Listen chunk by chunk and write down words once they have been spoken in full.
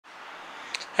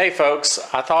Hey folks,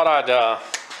 I thought I'd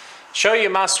show you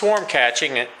my swarm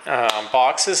catching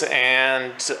boxes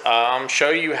and show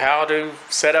you how to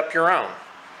set up your own.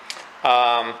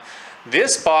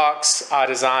 This box I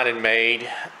designed and made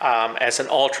as an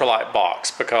ultralight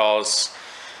box because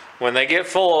when they get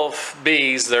full of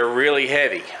bees, they're really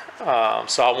heavy.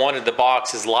 So I wanted the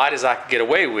box as light as I could get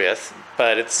away with,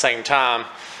 but at the same time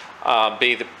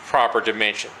be the proper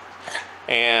dimension.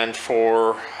 And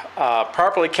for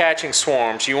properly catching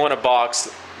swarms, you want a box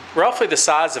roughly the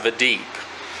size of a deep,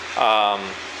 a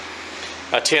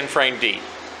 10 frame deep.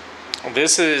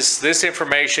 This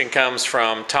information comes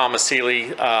from Thomas Seeley,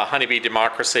 Honeybee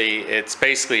Democracy. It's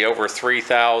basically over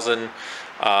 3,000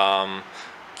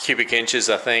 cubic inches,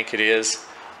 I think it is.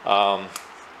 So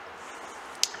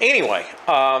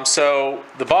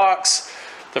the box,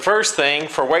 the first thing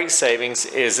for weight savings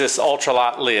is this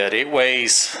ultralight lid. It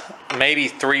weighs maybe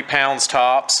 3 pounds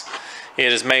tops.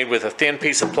 It is made with a thin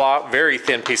piece of very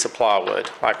thin piece of plywood,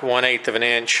 like 1/8 of an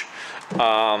inch,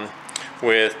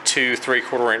 with 2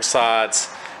 3/4 inch sides.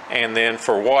 And then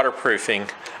for waterproofing,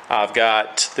 I've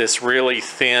got this really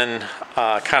thin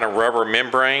kind of rubber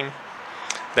membrane.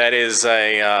 That is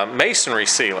a masonry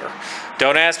sealer.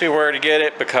 Don't ask me where to get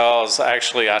it because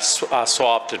actually I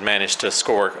swapped and managed to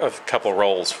score a couple of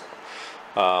rolls.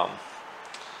 On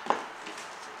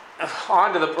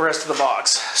to the rest of the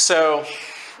box. So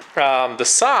the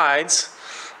sides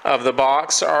of the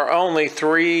box are only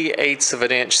 3/8 of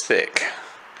an inch thick.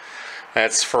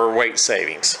 That's for weight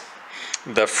savings.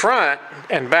 The front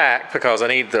and back, because I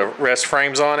need the rest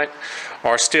frames on it,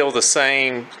 are still the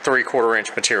same 3/4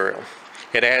 inch material.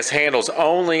 It has handles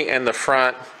only in the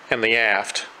front and the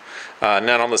aft,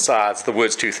 none on the sides. The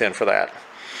wood's too thin for that.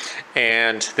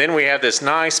 And then we have this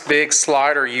nice big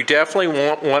slider. You definitely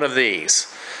want one of these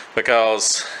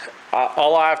because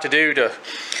all I have to do to,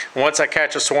 once I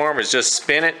catch a swarm, is just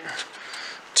spin it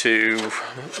to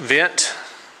vent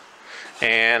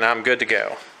and I'm good to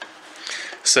go.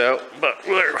 So, but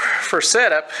for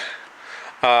setup,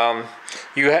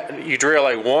 you drill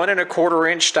a 1 1/4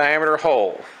 inch diameter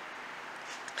hole.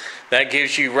 That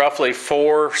gives you roughly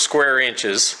 4 square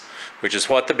inches, which is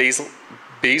what the bees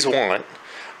want.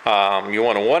 You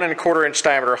want a 1 1/4 inch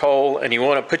diameter hole, and you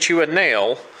want to put you a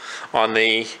nail on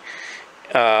the,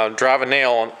 drive a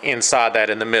nail inside that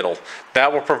in the middle.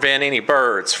 That will prevent any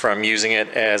birds from using it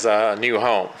as a new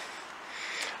home.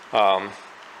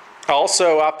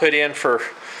 Also, I put in for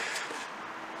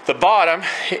the bottom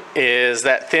is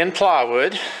that thin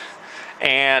plywood.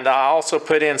 And I also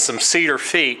put in some cedar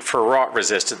feet for rot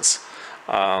resistance.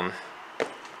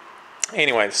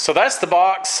 Anyway, so that's the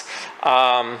box.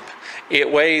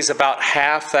 It weighs about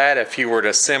half that if you were to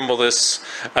assemble this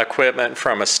equipment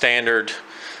from a standard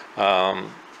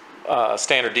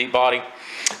standard deep body.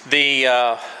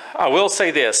 I will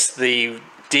say this: the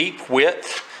deep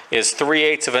width is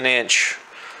 3/8 of an inch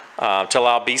to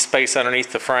allow bee space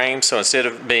underneath the frame. So instead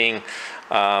of being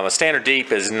a standard deep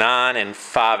is 9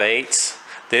 5/8.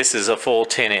 This is a full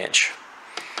 10 inch.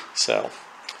 So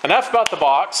enough about the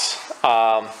box.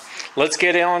 Let's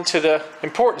get on to the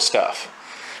important stuff.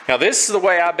 Now this is the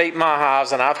way I bait my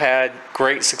hives, and I've had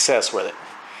great success with it.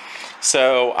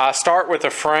 So I start with a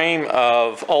frame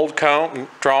of old comb,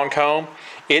 drawn comb.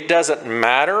 It doesn't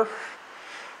matter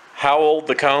how old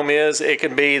the comb is. It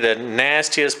can be the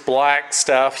nastiest black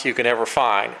stuff you can ever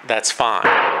find. That's fine.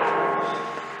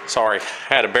 Sorry,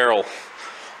 had a barrel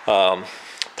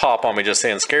pop on me just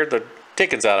then, scared the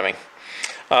dickens out of me.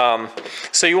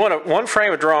 So you want one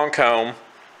frame of drawn comb,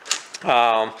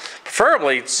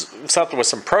 preferably something with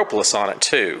some propolis on it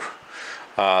too.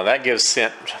 That gives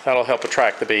scent. That'll help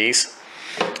attract the bees.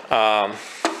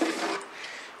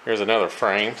 Here's another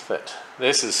frame.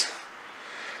 This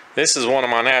is one of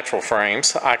my natural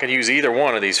frames. I could use either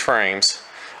one of these frames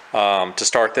to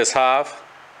start this hive.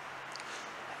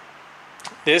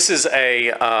 This is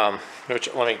a,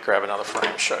 let me grab another frame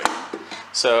and show you.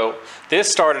 So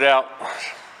this started out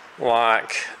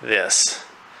like this.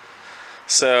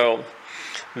 So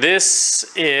this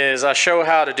is, I show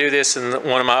how to do this in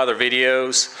one of my other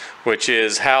videos, which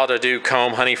is how to do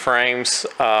comb honey frames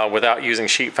without using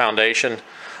sheet foundation.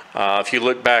 If you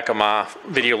look back on my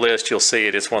video list, you'll see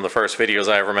it. It's one of the first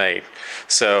videos I ever made.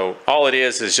 So all it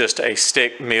is just a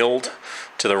stick milled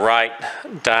to the right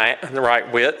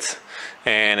width.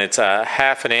 And it's a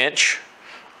 1/2 inch.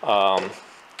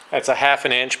 It's a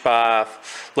 1/2 inch by a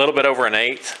little bit over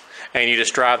 1/8, and you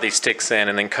just drive these sticks in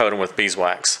and then coat them with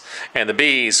beeswax, and the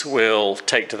bees will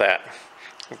take to that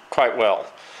quite well.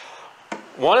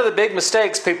 One of the big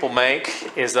mistakes people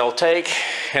make is they'll take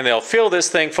and they'll fill this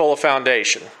thing full of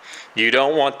foundation. You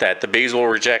don't want that. The bees will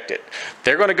reject it.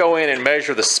 They're going to go in and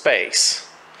measure the space.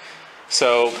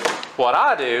 So what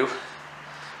I do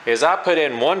is I put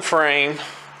in one frame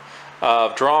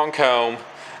of drawn comb,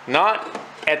 not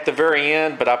at the very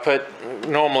end, but I put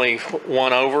normally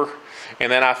one over,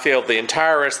 and then I fill the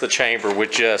entire rest of the chamber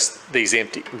with just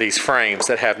these frames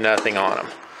that have nothing on them.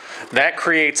 That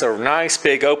creates a nice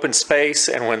big open space,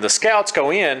 and when the scouts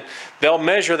go in, they'll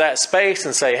measure that space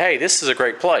and say, hey, this is a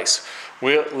great place.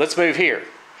 Let's move here.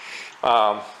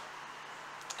 The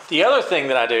other thing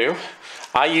that I do,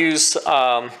 I use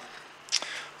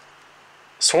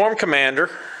Swarm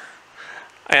Commander,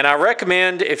 and I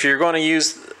recommend if you're going to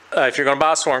use if you're going to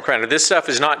buy Swarm Commander, this stuff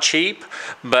is not cheap,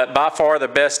 but by far the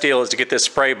best deal is to get this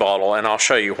spray bottle, and I'll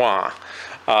show you why.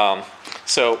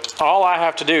 So all I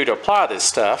have to do to apply this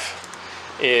stuff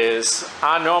is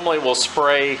I normally will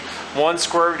spray one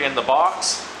squirt in the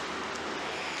box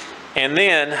and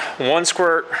then one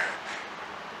squirt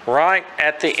right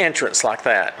at the entrance like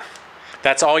that.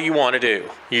 That's all you want to do.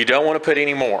 You don't want to put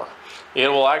any more. It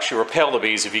will actually repel the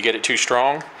bees if you get it too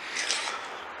strong.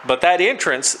 But that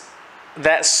entrance,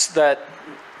 this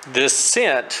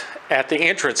scent at the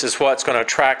entrance is what's going to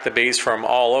attract the bees from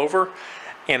all over.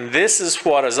 And this is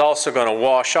what is also going to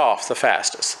wash off the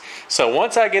fastest. So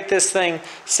once I get this thing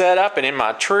set up and in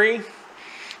my tree,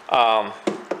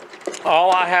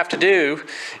 all I have to do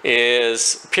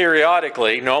is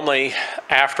periodically, normally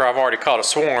after I've already caught a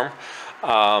swarm,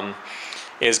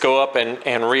 is go up and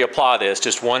reapply this,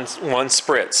 just one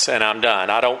spritz, and I'm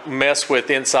done. I don't mess with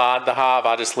inside the hive.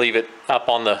 I just leave it up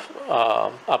on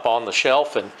the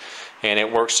shelf, and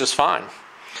it works just fine.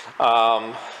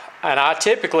 And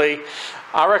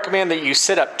I recommend that you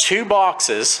set up 2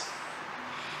 boxes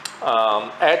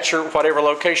at your whatever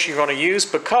location you're going to use,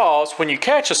 because when you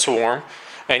catch a swarm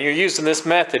and you're using this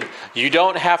method, you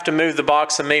don't have to move the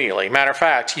box immediately. Matter of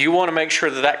fact, you want to make sure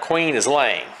that that queen is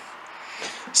laying.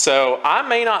 So I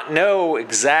may not know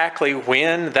exactly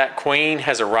when that queen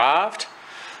has arrived,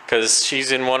 because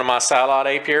she's in one of my satellite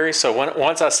apiaries. So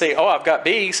once I see, oh, I've got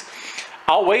bees,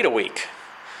 I'll wait a week.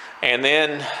 And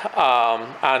then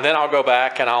I'll go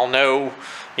back and I'll know,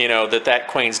 that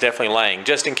queen's definitely laying,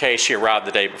 just in case she arrived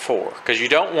the day before. Because you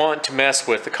don't want to mess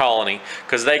with the colony,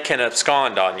 because they can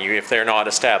abscond on you if they're not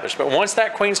established. But once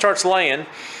that queen starts laying,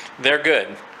 they're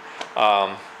good.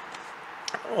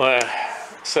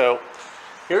 So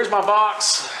here's my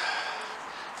box.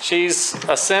 She's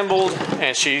assembled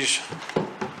and she's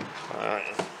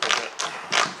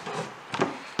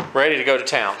ready to go to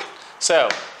town. So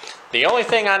the only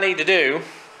thing I need to do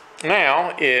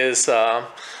now is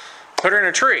put her in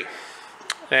a tree.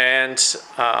 And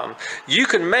you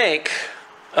can make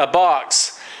a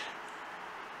box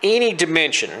any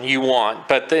dimension you want,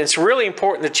 but it's really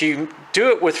important that you do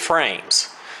it with frames,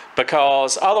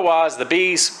 because otherwise the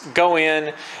bees go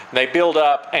in, they build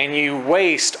up, and you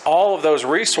waste all of those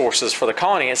resources for the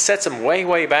colony. It sets them way,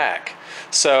 way back.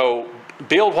 So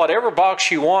build whatever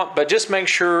box you want, but just make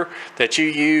sure that you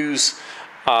use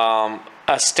a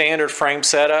standard frame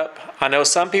setup. I know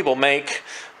some people make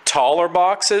taller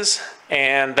boxes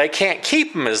and they can't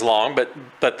keep them as long,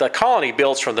 but the colony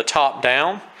builds from the top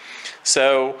down.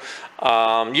 So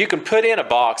you can put in a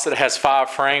box that has 5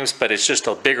 frames, but it's just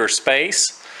a bigger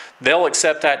space. They'll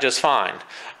accept that just fine.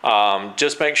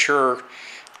 Just make sure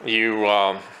you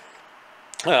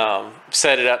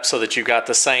set it up so that you've got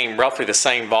roughly the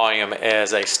same volume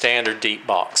as a standard deep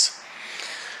box.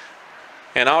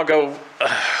 And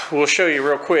we'll show you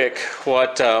real quick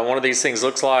what one of these things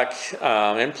looks like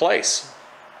in place.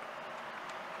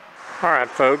 All right,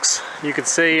 folks, you can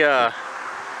see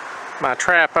my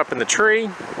trap up in the tree.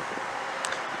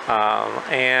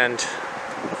 And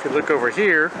if you look over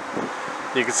here,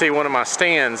 you can see one of my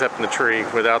stands up in the tree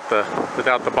without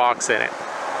the box in it.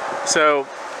 So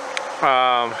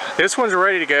this one's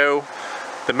ready to go.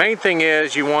 The main thing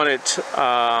is you want it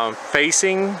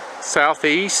facing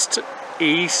southeast,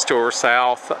 east, or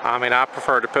south. I mean, I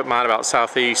prefer to put mine about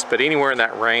southeast, but anywhere in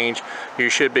that range you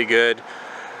should be good.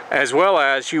 As well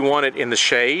as you want it in the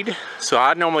shade. So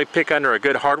I normally pick under a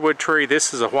good hardwood tree.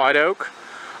 This is a white oak.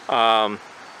 And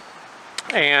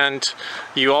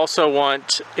you also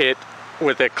want it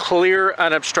with a clear,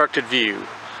 unobstructed view,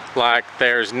 like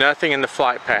there's nothing in the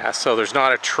flight path, so there's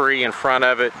not a tree in front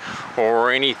of it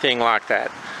or anything like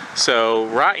that. So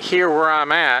right here where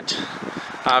I'm at,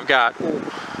 I've got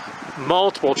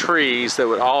multiple trees that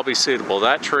would all be suitable.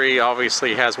 That tree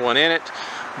obviously has one in it,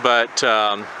 but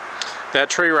that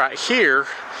tree right here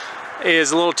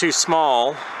is a little too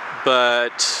small,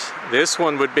 but this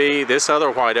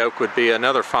other white oak would be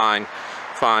another fine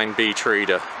bee tree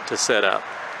to set up.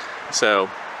 So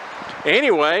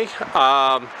anyway,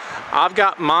 I've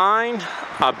got mine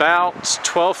about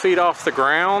 12 feet off the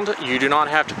ground. You do not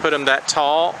have to put them that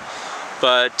tall,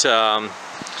 but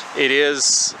it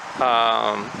is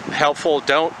helpful.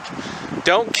 Don't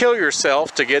kill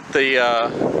yourself to get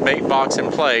the bait box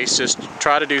in place. Just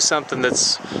try to do something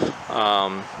that's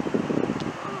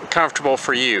comfortable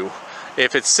for you.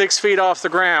 If it's 6 feet off the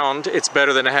ground, it's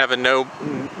better than having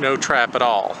no trap at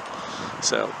all.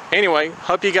 So anyway,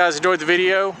 hope you guys enjoyed the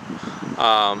video,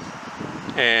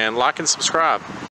 and like and subscribe.